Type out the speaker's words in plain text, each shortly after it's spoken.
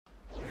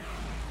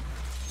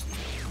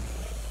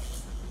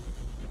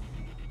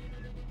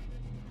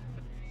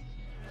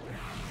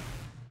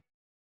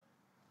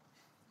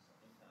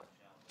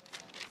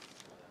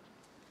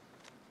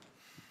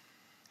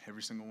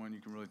every single one you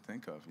can really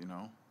think of.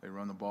 They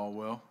run the ball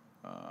well.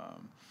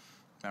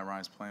 Matt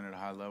Ryan's playing at a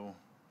high level,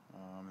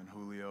 and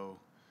Julio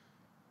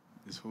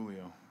is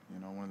Julio.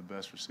 One of the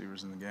best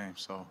receivers in the game.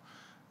 So,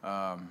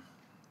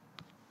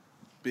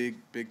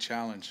 big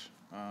challenge.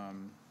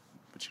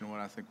 But you know what?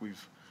 I think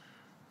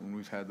when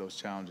we've had those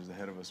challenges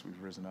ahead of us,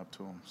 we've risen up to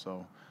them.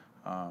 So,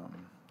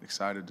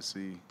 excited to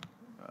see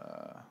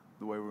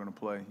the way we're going to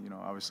play.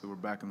 Obviously we're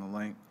back in the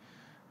lane.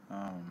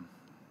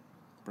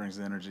 Brings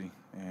the energy,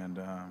 and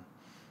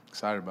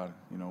excited about it.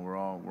 We're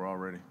all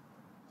ready.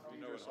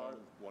 It's all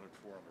 1-4 on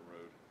the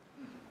road.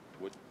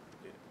 What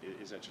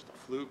is that? Just a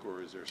fluke,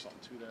 or is there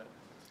something to that?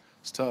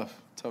 It's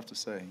tough to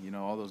say.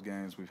 All those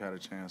games we've had a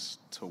chance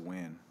to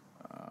win.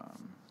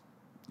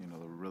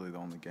 Really the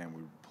only game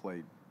we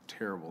played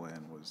terrible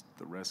in was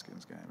the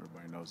Redskins game.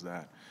 Everybody knows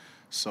that.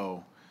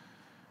 So,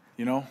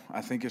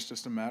 I think it's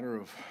just a matter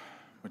of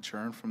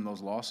maturing from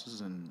those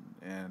losses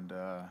and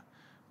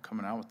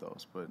coming out with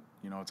those. But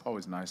it's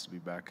always nice to be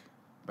back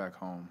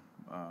home,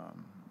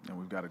 and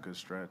we've got a good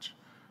stretch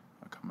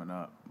coming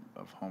up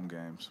of home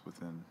games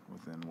within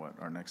what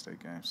our next 8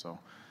 games. So,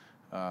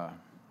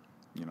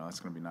 that's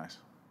going to be nice.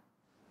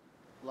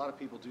 A lot of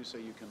people do say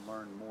you can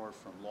learn more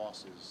from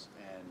losses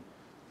and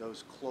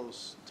those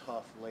close,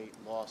 tough, late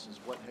losses.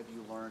 What have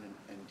you learned,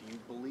 and do you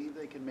believe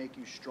they can make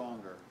you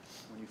stronger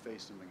when you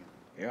face them again?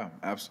 Yeah,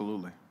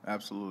 absolutely.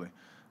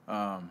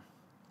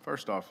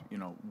 First off,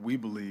 we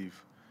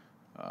believe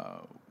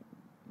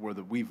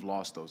we've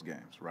lost those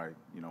games, right?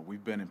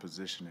 We've been in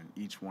position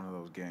in each one of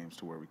those games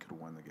to where we could have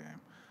won the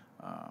game.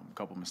 A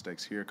couple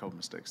mistakes here, a couple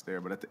mistakes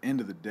there, but at the end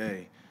of the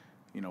day,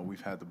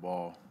 we've had the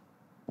ball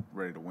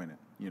ready to win it.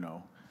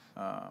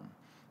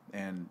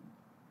 And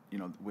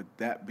with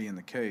that being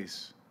the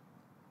case,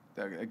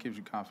 that gives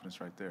you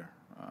confidence right there.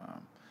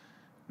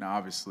 Now,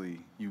 obviously,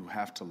 you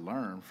have to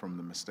learn from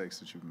the mistakes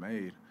that you've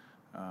made,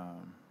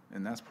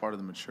 and that's part of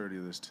the maturity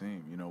of this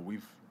team.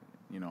 We've,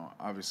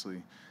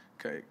 obviously,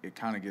 it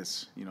kind of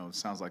gets, it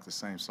sounds like the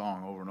same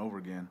song over and over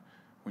again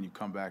when you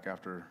come back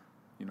after,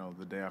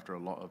 the day after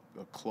a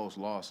close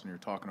loss, and you're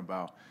talking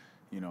about,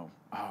 we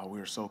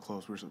were so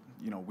close.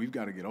 We've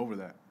got to get over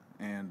that.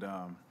 And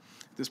at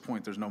this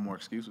point, there's no more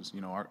excuses.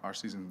 Our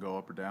season can go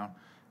up or down,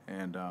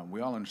 and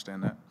we all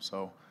understand that.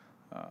 So,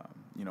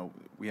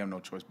 we have no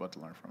choice but to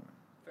learn from it.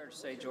 Fair to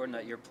say, Jordan,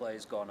 that your play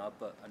has gone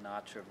up a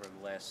notch over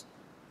the last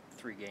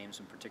 3 games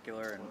in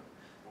particular, and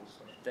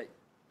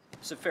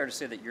is it fair to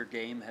say that your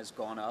game has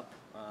gone up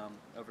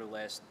over the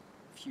last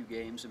few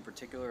games in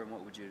particular, and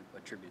what would you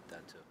attribute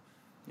that to?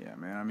 Yeah,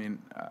 man. I mean,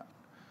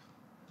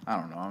 I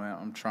don't know.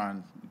 I'm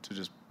trying to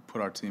just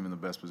put our team in the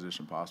best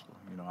position possible.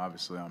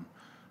 Obviously I'm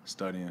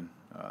studying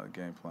the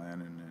game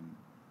plan and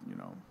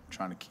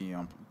trying to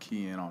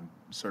key in on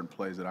certain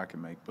plays that I can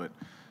make. But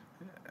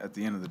at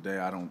the end of the day,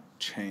 I don't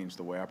change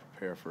the way I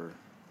prepare for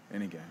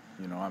any game.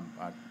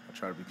 I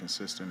try to be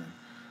consistent in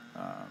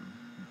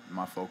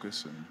my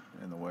focus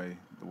and the way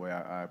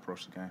I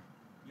approach the game.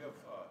 You have,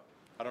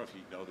 I don't know if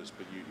you know this,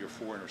 but your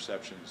 4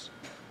 interceptions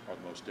are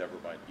the most ever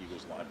by an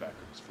Eagles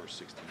linebacker in his first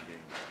 16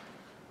 games,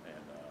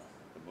 and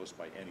the most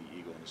by any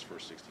Eagle in his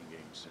first 16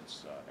 games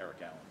since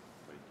Eric Allen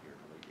played here in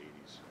the late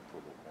 80s, Pro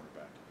Bowl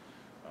cornerback.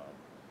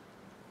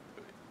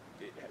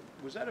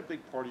 Was that a big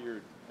part of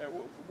your?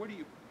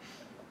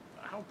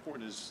 How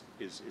important is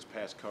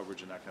pass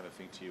coverage and that kind of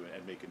thing to you,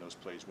 and making those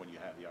plays when you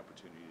have the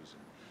opportunities,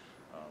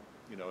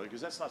 and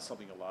because that's not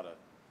something a lot of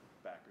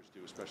backers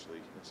do, especially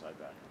inside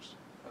backers.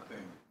 I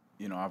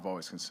think I've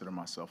always considered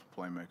myself a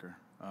playmaker.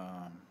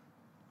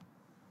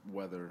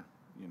 Whether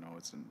it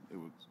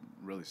was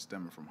really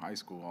stemming from high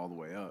school all the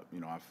way up.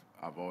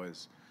 I've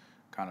always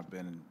kind of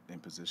been in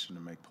position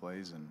to make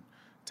plays and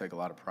take a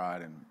lot of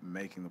pride in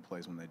making the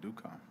plays when they do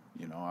come.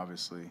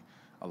 Obviously,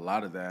 a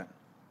lot of that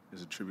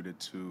is attributed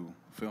to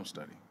film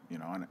study.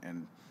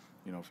 And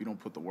if you don't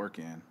put the work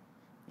in,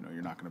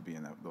 you're not going to be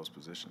in those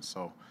positions.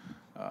 So,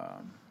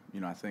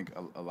 I think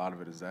a lot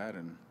of it is that,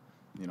 and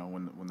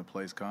when the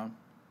plays come,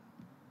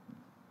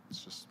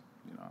 it's just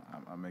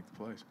I make the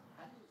plays.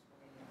 How do you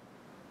explain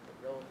the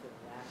relative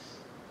lack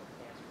of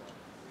pass rush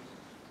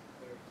recently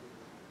compared to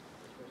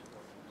the first 4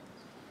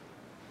 games?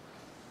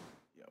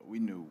 Yeah, we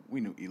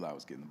knew Eli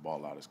was getting the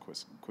ball out as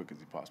quick as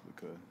he possibly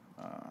could,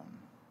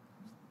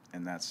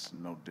 and that's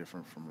no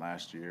different from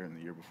last year and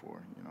the year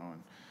before.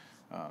 And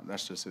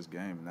that's just his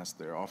game, and that's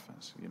their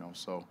offense.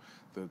 So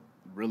the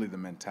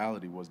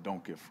mentality was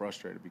don't get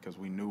frustrated, because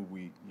we knew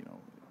we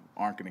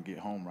aren't going to get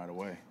home right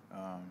away.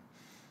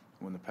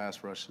 When the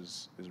pass rush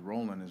is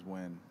rolling is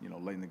when,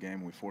 late in the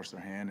game we force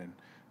their hand, and,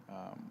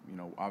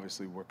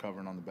 obviously we're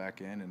covering on the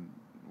back end and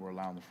we're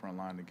allowing the front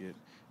line to get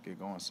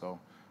going. So,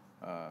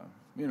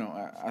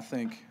 I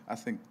think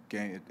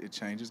it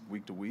changes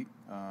week to week,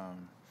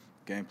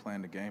 game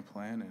plan to game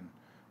plan,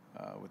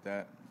 and with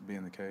that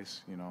being the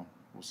case,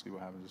 we'll see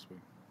what happens this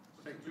week.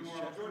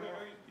 Jordan,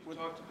 you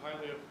talked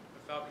highly of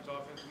the Falcons'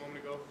 offense a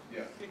moment ago.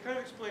 Yeah. Can you kind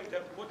of explain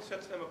what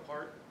sets them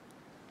apart?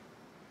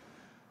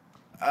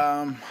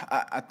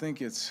 I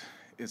think it's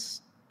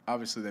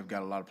obviously they've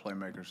got a lot of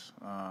playmakers,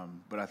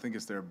 but I think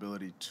it's their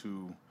ability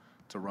to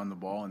run the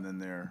ball, and then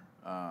their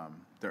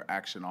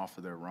action off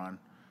of their run.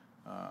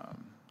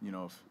 You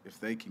know, if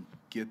they can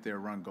get their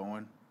run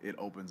going, it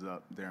opens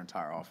up their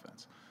entire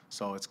offense.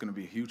 So it's going to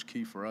be a huge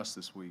key for us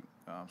this week,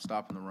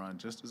 stopping the run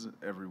just as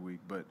every week.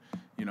 But,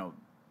 you know,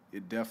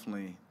 it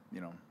definitely,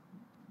 you know,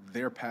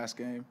 their pass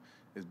game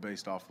is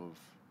based off of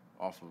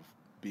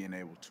being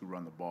able to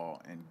run the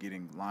ball and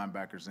getting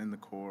linebackers in the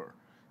core,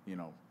 you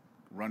know,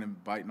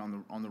 biting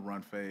on the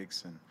run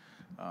fakes and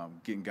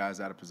getting guys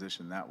out of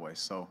position that way.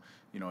 So,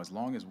 you know, as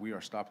long as we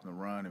are stopping the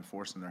run and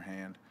forcing their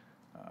hand,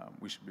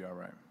 we should be all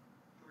right.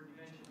 Jordan,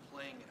 you mentioned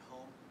playing at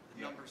home.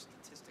 The numbers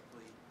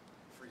statistically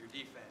for your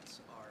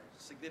defense are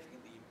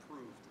significantly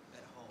improved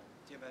at home.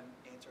 Do you have an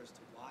answer as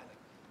to why? Like,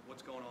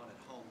 what's going on at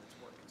home that's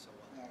working so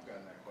well? I've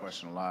gotten that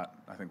question a lot.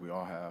 I think we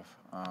all have.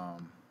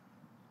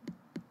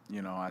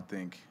 You know, I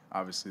think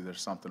obviously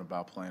there's something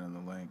about playing in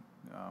the link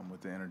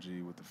with the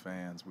energy, with the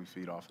fans. We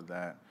feed off of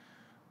that.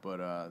 But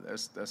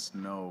that's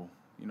no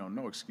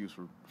excuse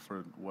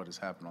for what has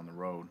happened on the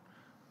road,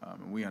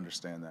 and we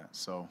understand that.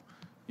 So,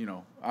 you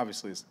know,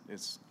 obviously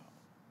it's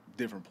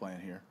different playing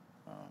here.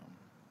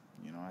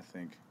 You know, I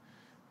think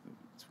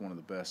it's one of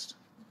the best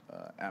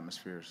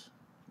atmospheres,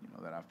 you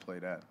know, that I've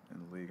played at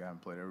in the league. I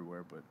haven't played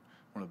everywhere, but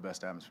one of the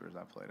best atmospheres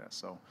I've played at.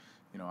 So,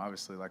 you know,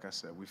 obviously, like I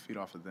said, we feed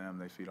off of them,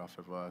 they feed off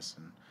of us,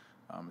 and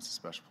it's a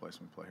special place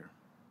when we play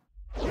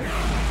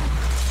here.